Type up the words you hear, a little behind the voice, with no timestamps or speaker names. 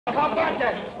How about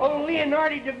that? Oh,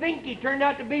 Leonardo da Vinci turned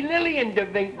out to be Lillian da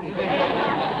Vinci.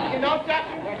 You know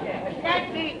something?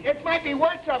 It might be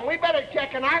worth something. We better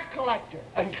check an art collector.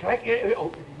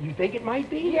 Oh, you think it might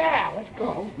be? Yeah, let's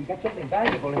go. Oh, we got something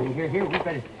valuable in here. Here, we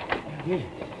better... Here.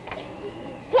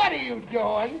 What are you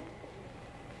doing?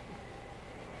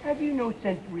 Have you no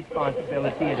sense of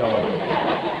responsibility at all?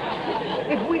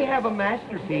 If we have a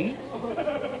masterpiece,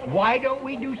 why don't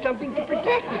we do something to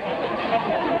protect it?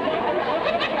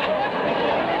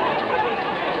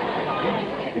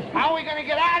 How are we going to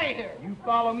get out of here? You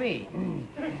follow me.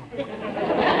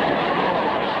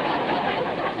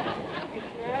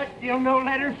 Still no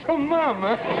letters from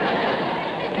Mama.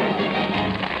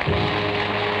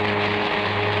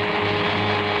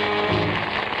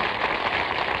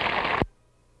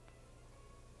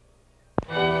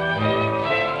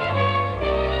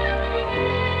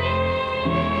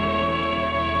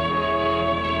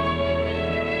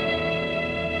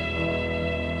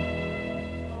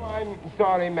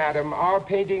 Sorry, madam. Our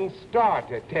paintings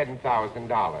start at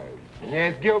 $10,000.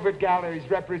 Yes, Gilbert Galleries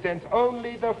represents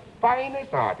only the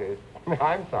finest artists.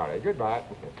 I'm sorry. Goodbye.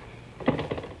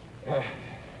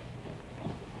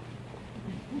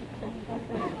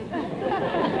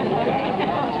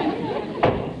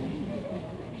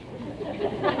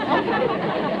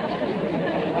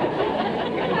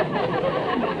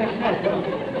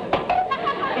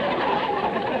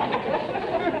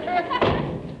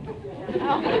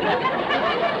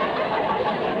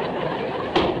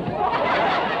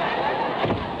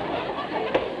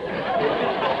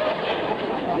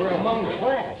 We're among the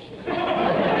class.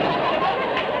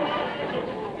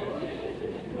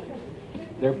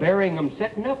 They're burying them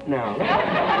setting up now.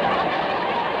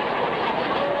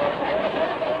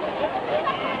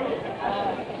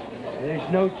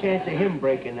 There's no chance of him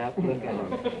breaking up. Look at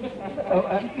him.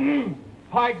 Oh,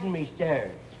 pardon me,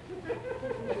 sir.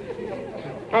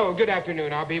 Oh, good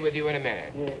afternoon. I'll be with you in a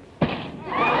minute. Yeah.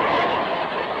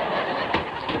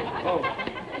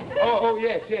 Oh,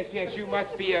 yes. You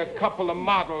must be a couple of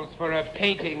models for a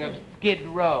painting of Skid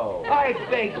Row. I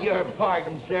beg your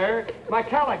pardon, sir. My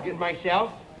colleague and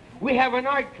myself, we have an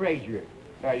art treasure.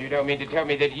 Now, you don't mean to tell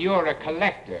me that you're a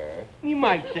collector? You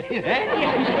might say that.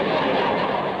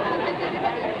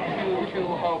 You two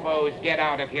hobos, get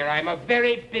out of here. I'm a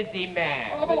very busy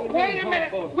man. Oh, wait a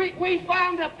minute. We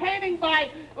found a painting by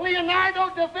Leonardo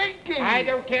da Vinci. I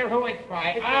don't care who it's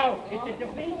by. Out. It's a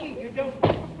Da Vinci. You don't...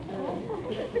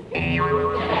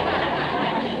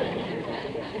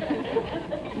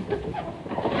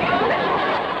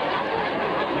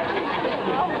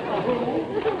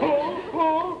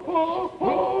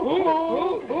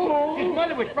 His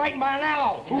mother was frightened by an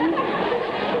owl.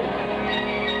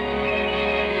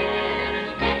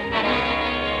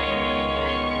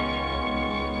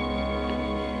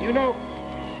 You know,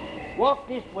 Walk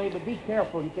this way, but be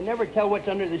careful. You can never tell what's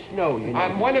under the snow, you know.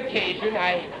 on one occasion,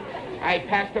 I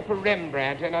passed up a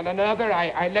Rembrandt, and on another,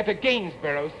 I let a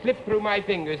Gainsborough slip through my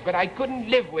fingers, but I couldn't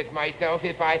live with myself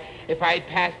if I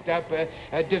passed up a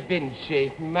Da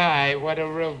Vinci. My, what a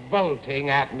revolting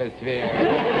atmosphere.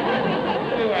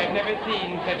 Oh, I've never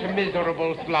seen such a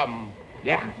miserable slum.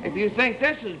 Yeah, if you think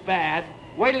this is bad,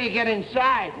 wait till you get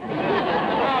inside.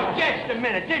 Oh, just a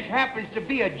minute. This happens to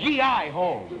be a GI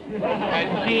home.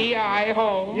 A GI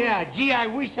home? Yeah, gee, I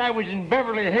wish I was in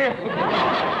Beverly Hills.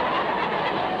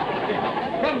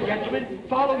 Come, gentlemen,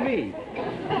 follow me.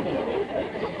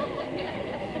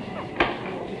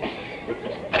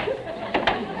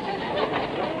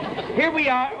 Here we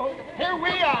are. Oh, Here we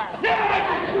are. don't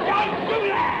do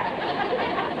that!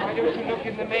 Why don't you look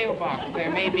in the mailbox?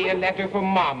 There may be a letter for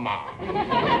Mama.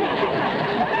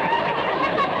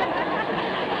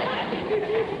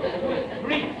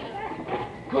 Grief.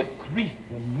 Good grief,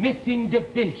 the missing Da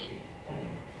Vinci.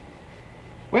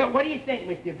 Well, what do you think,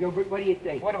 Mr. Gilbert? What do you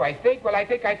think? What do I think? Well, I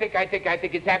think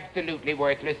it's absolutely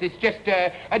worthless. It's just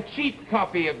a cheap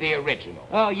copy of the original.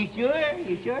 Oh, you sure?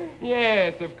 You sure?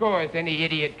 Yes, of course. Any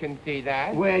idiot can see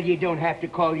that. Well, you don't have to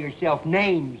call yourself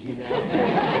names, you know.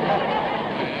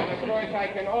 Well, of course, I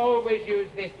can always use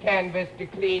this canvas to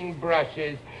clean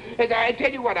brushes. I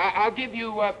tell you what, I'll give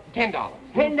you $10.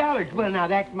 $10? Well, now,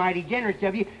 that's mighty generous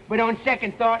of you. But on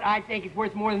second thought, I think it's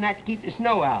worth more than that to keep the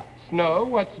snow out. Snow?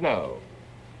 What snow?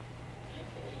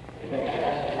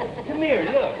 Come here,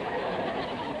 look.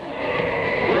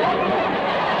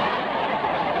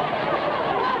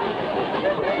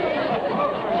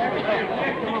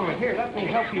 Just a moment. Here, let me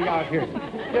help you out here.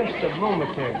 Just a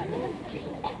moment there.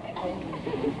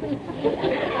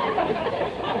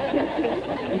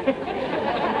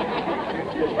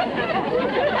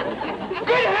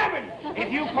 Good heavens!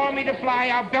 If you call me to fly,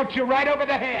 I'll belt you right over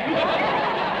the head.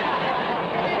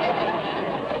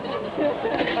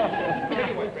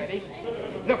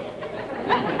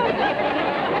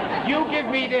 You give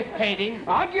me this painting,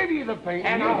 I'll give you the painting.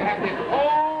 and I'll have this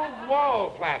whole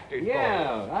wall plastered.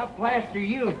 Yeah, I'll plaster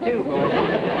you, too, boy.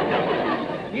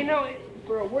 You know,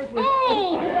 for a worthless...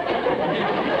 Oh!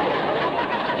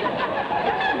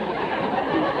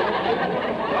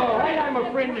 All right, I'm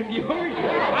a friend of yours.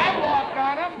 I walk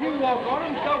on them. You walk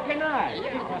on them, so can I.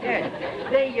 Yes.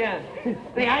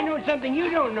 Say, I know something you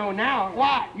don't know now.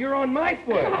 What? You're on my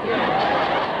foot.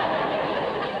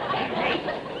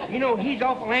 You know, he's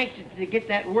awful anxious to get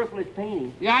that worthless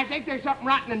painting. Yeah, I think there's something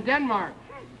rotten in Denmark.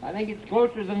 I think it's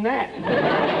closer than that.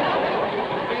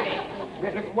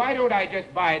 Look, why don't I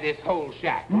just buy this whole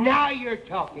shack? Now you're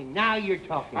talking. Now you're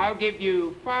talking. I'll give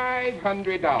you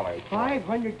 $500.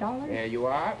 $500? There you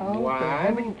are. Oh,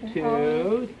 1,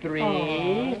 2, 3,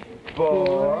 Oh.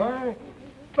 4,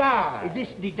 5. This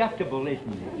is deductible,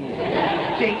 isn't it?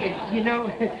 Yeah. Say, you know,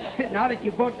 now that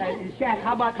you bought that shack,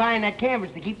 how about buying that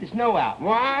canvas to keep the snow out?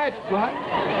 What? What?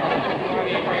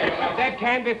 That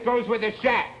canvas goes with the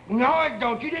shack. No, it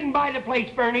don't. You didn't buy the place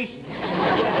furnished.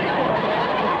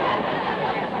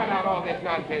 Cut out all this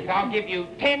nonsense. I'll give you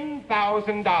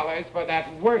 $10,000 for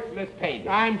that worthless painting.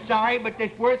 I'm sorry, but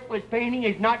this worthless painting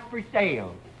is not for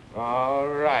sale. All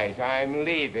right, I'm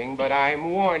leaving, but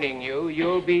I'm warning you,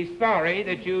 you'll be sorry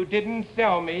that you didn't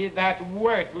sell me that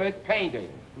worthless painting.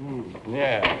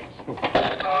 Yes.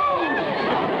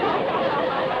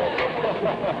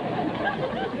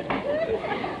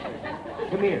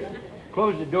 Come here.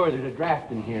 Close the door. There's a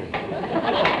draft in here.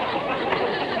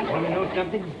 Want to know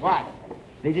something? What?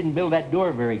 They didn't build that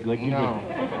door very good, did No.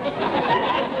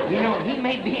 they? You know, he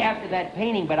may be after that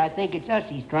painting, but I think it's us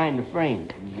he's trying to frame.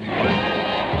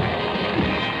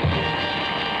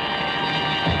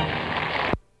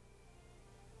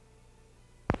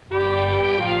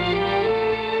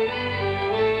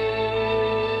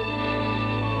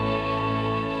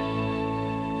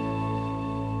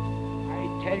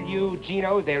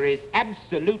 Gino, there is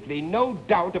absolutely no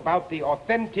doubt about the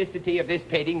authenticity of this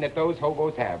painting that those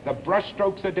hobos have. The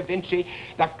brushstrokes are Da Vinci,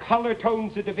 the color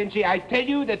tones are Da Vinci. I tell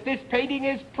you that this painting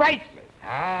is priceless.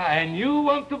 Ah, and you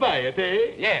want to buy it,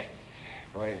 eh? Yes.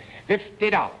 For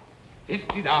 $50.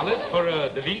 $50 for a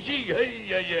Da Vinci? Hey,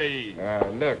 hey, hey.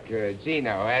 Look,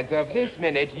 Gino, as of this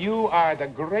minute, you are the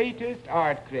greatest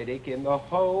art critic in the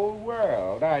whole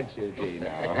world, aren't you, Gino?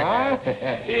 Huh?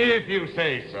 If you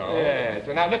say so. Yes.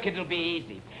 So now, look, it'll be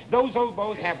easy. Those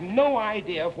hobos have no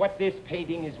idea of what this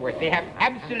painting is worth. They have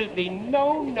absolutely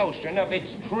no notion of its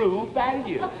true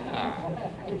value.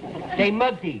 Say,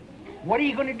 Muggsy, what are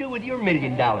you going to do with your $1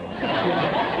 million?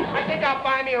 I think I'll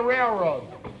buy me a railroad.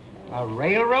 A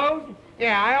railroad?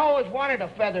 Yeah, I always wanted a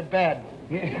feather bed.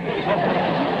 It's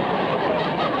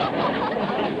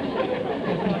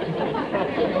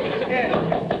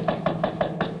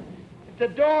a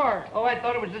door. Oh, I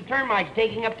thought it was the termites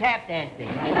taking up tap dancing.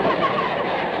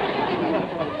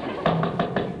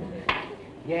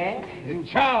 Yeah?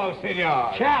 Ciao,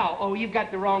 senor. Ciao. Oh, you've got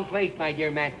the wrong place, my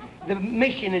dear man. The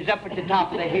mission is up at the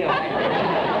top of the hill.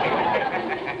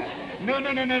 No,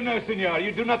 senor.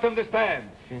 You do not understand.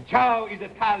 Ciao is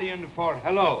Italian for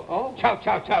hello. Oh? Ciao,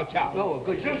 ciao, ciao, ciao. Oh, a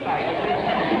good insight.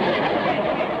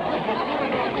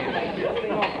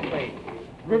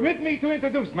 Permit me to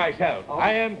introduce myself. Oh.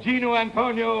 I am Gino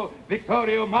Antonio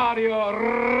Vittorio Mario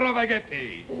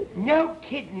Ravaghetti. No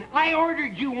kidding. I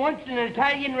ordered you once in an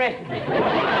Italian restaurant.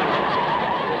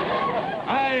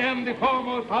 I am the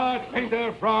foremost art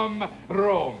painter from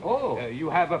Rome. Oh. You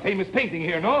have a famous painting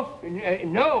here, no?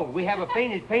 No, we have a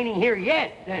famous painting here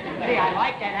yet. Say, I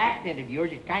like that accent of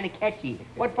yours. It's kind of catchy.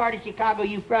 What part of Chicago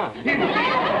you from?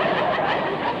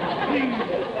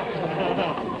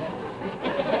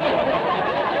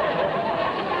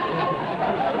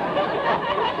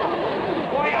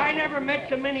 Boy, I never met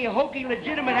so many hokey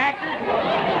legitimate actors.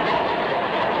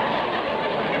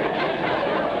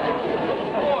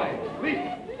 Boy,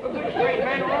 a good straight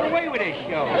man to run away with this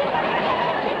show.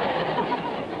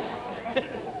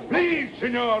 Please,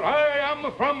 senor, I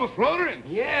am from Florence.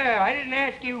 Yeah, I didn't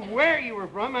ask you where you were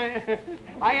from. I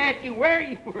asked you where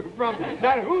you were from,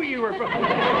 not who you were from.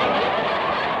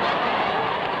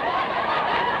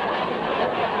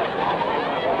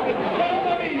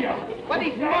 What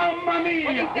he said? Mamma mia!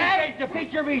 What he said? It's a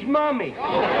picture of his mommy.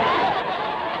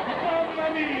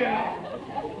 Mamma mia!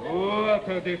 What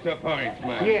a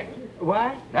disappointment. Yeah.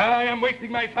 What? I am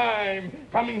wasting my time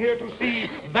coming here to see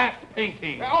that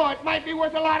painting. Oh, it might be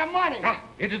worth a lot of money. Ah,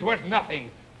 it is worth nothing.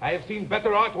 I have seen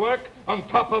better artwork on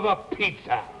top of a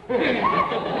pizza.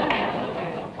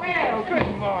 Well, good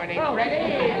morning,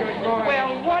 Freddie. Good morning.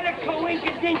 Well, what a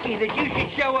coinkydinky that you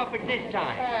should show up at this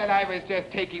time. And I was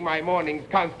just taking my morning's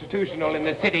constitutional in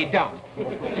the city dump.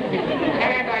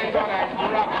 And I thought I'd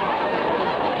drop by.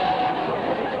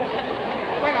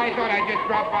 Well, I thought I'd just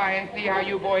drop by and see how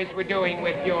you boys were doing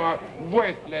with your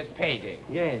worthless painting.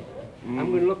 Yes.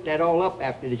 I'm going to look that all up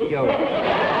after the show.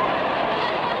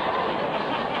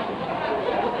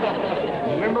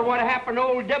 Remember what happened to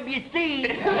old W.C.?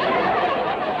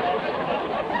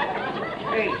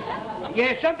 Hey,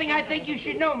 yeah, something I think you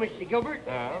should know, Mr. Gilbert.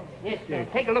 Oh? Yes, sir.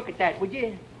 Take a look at that, would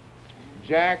you?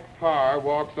 Jack Parr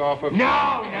walks off of... No.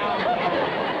 The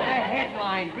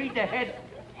headline. Read the head.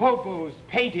 Hobo's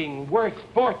painting worth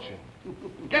fortune.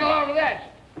 Get a load of this.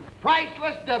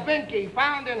 Priceless Da Vinci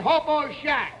found in Hobo's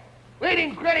shack.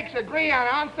 Leading critics agree on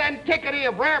authenticity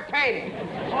of rare painting.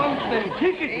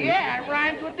 Authenticity? Yeah, it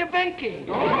rhymes with Da Vinci.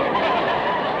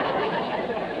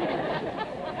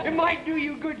 It might do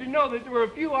you good to know that there were a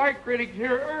few art critics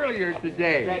here earlier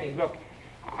today. Freddie, look,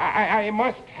 I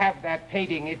must have that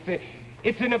painting.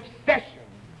 It's an obsession.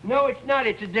 No, it's not.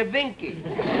 It's a Da Vinci.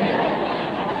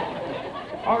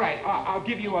 All right, I'll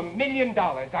give you $1 million.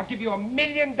 I'll give you $1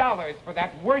 million for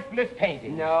that worthless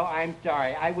painting. No, I'm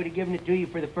sorry. I would have given it to you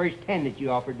for the first 10 that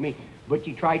you offered me, but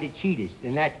you tried to cheat us,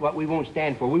 and that's what we won't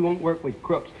stand for. We won't work with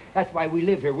crooks. That's why we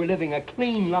live here. We're living a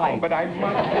clean life. Oh, but I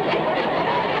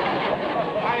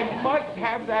must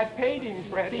have that painting,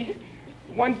 Freddie.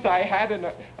 Once I had an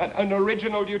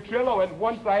original Utrillo, and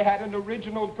once I had an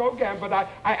original Gauguin, but I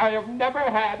have never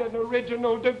had an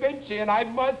original Da Vinci, and I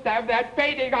must have that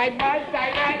painting. I must have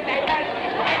that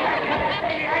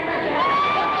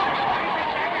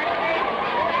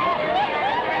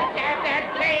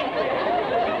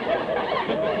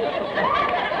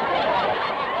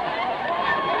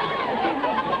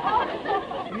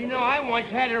painting. You know, I once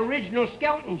had an original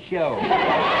Skelton Show.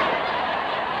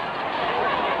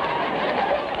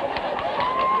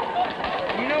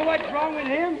 What's wrong with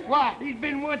him? What? He's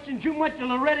been watching too much of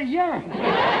Loretta Young.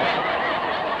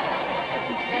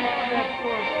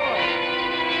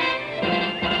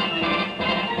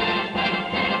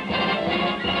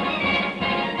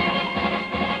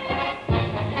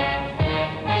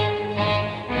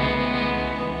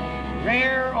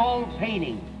 Rare old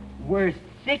painting worth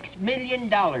 $6 million.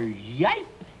 Yipe!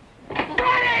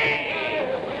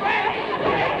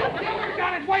 Gilbert's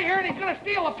on his way here and he's going to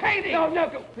steal a painting. No,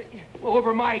 go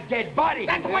over my dead body.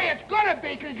 That's the way it's going to be,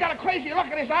 because he's got a crazy look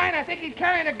in his eye, and I think he's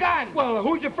carrying a gun. Well,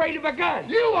 who's afraid of a gun?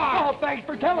 You are. Oh, thanks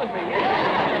for telling me.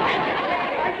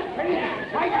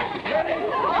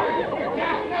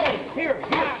 Here,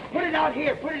 put it out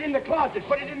here. Put it in the closet.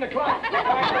 Put it in the closet.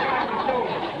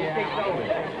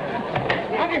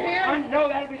 Under here? No,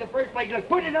 that'll be the first place. Look,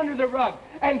 put it under the rug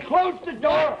and close the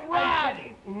door. Rug.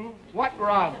 What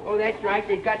rug? Oh, that's right.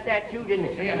 They got that too,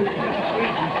 didn't they?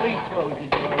 Please close the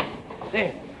door.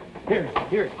 There.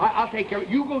 Here. I'll take care of it.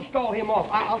 You go stall him off.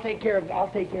 I'll take care of it. All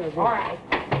right.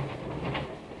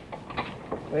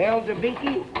 Well, Da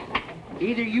Vinci,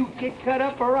 either you get cut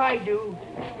up or I do.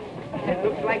 It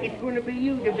looks like it's going to be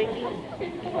you, Da Vinci.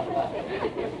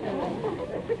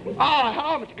 Oh,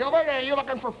 hello, Mr. Gilbert. Are you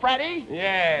looking for Freddie?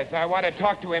 Yes, I want to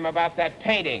talk to him about that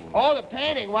painting. Oh, the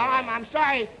painting. Well, I'm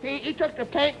sorry. He took the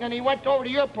painting and he went over to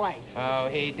your place. Oh,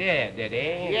 he did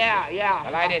he? Yeah.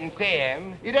 Well, I didn't see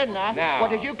him. You didn't, huh? No. Well,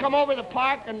 did you come over the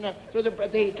park and through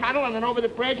the tunnel and then over the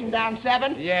bridge and down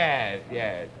 7? Yes.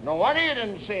 No wonder you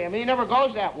didn't see him. He never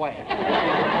goes that way.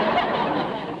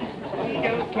 We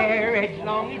don't care as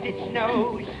long as it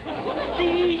snows.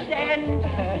 Seas and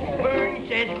Burns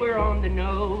says we're on the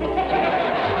nose.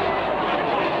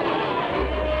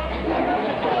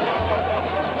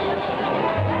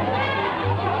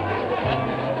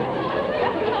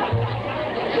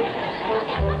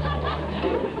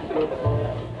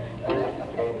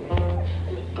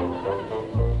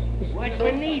 What's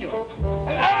the needle? Oh!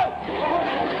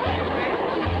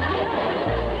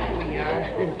 There we are.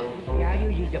 Yeah,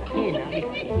 I'll use the pin. I'll get the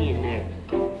pin there.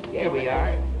 There we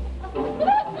are.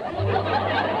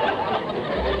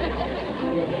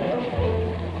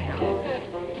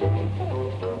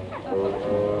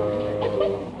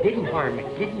 Didn't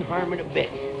harm it a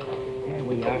bit. There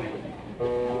we are.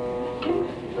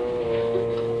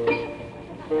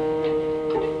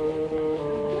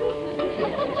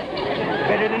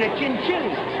 Better than a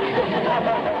chinchilla.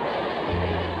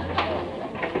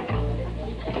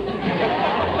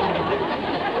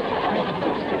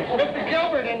 Mr.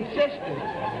 Gilbert insisted.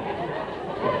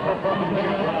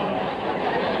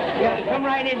 Yeah, come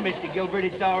right in, Mr. Gilbert.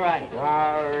 It's all right.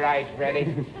 All right,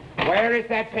 Freddie. Where is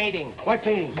that painting? What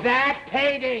painting? That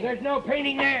painting! There's no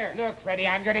painting there. Look, Freddie,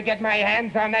 I'm going to get my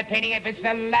hands on that painting if it's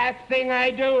the last thing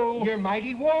I do. You're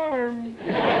mighty warm.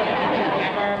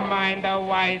 Never mind the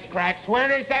wisecracks.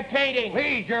 Where is that painting?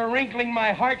 Please, you're wrinkling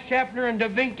my heart, Schaffner, and Da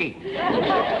Vinci.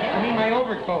 I mean my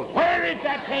overcoat. Where is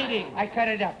that painting? I cut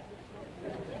it up.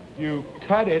 You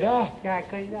cut it up. Yeah, I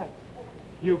cut it up.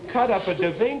 You cut up a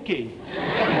Da Vinci.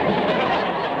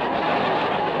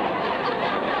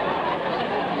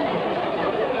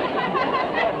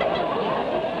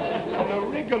 An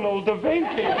original Da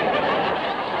Vinci.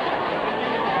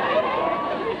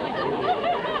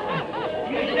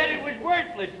 You said it was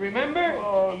worthless, remember?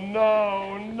 Oh,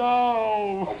 no,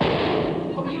 no.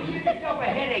 Oh, you give yourself a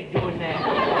headache doing that.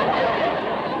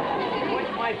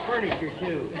 What's my furniture,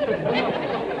 too?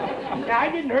 Now, I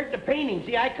didn't hurt the painting.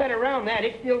 See, I cut around that.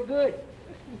 It's still good.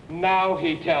 Now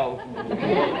he tells.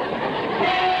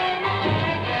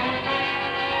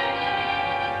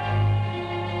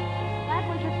 That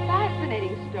was a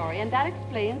fascinating story, and that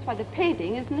explains why the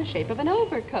painting is in the shape of an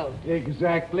overcoat.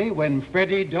 Exactly. When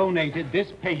Freddie donated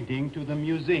this painting to the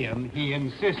museum, he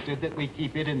insisted that we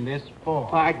keep it in this form.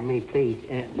 Pardon me, please.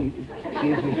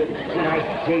 Excuse me. When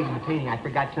I gave the painting, I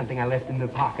forgot something I left in the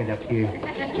pocket up here.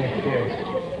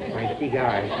 Just my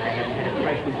cigars. I haven't had a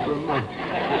fresh one for a month.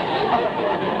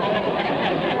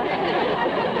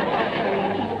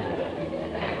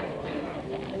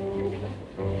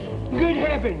 Good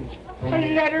heavens!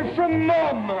 A letter from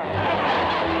Mom! Don't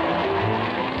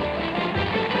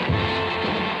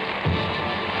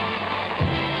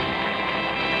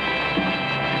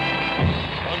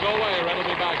go away. Red will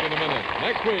be back in a minute.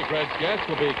 Next week, Red's guests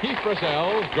will be Keith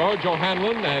Purcell, George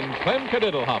O'Hanlon, and Clem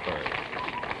Cadiddlehopper.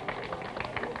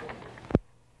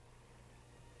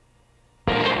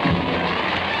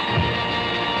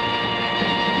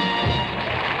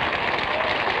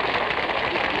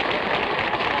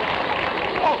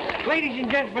 Ladies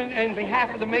and gentlemen, on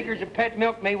behalf of the makers of Pet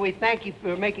Milk, may we thank you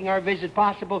for making our visit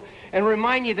possible and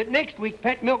remind you that next week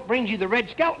Pet Milk brings you the Red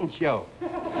Skelton Show.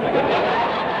 Next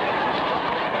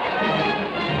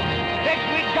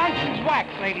week, Johnson's Wax,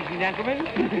 ladies and gentlemen.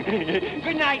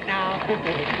 Good night now.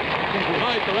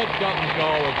 Tonight, the Red Skelton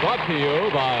Show is brought to you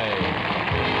by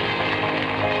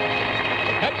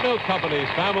the Pet Milk Company's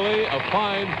family of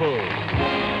fine foods.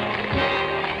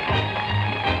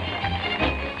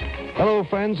 Hello,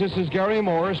 friends. This is Gary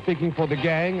Moore speaking for the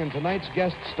gang, and tonight's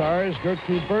guest stars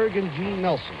Gertrude Berg and Gene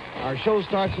Nelson. Our show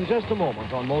starts in just a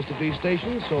moment on most of these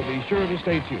stations, so be sure to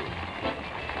stay tuned.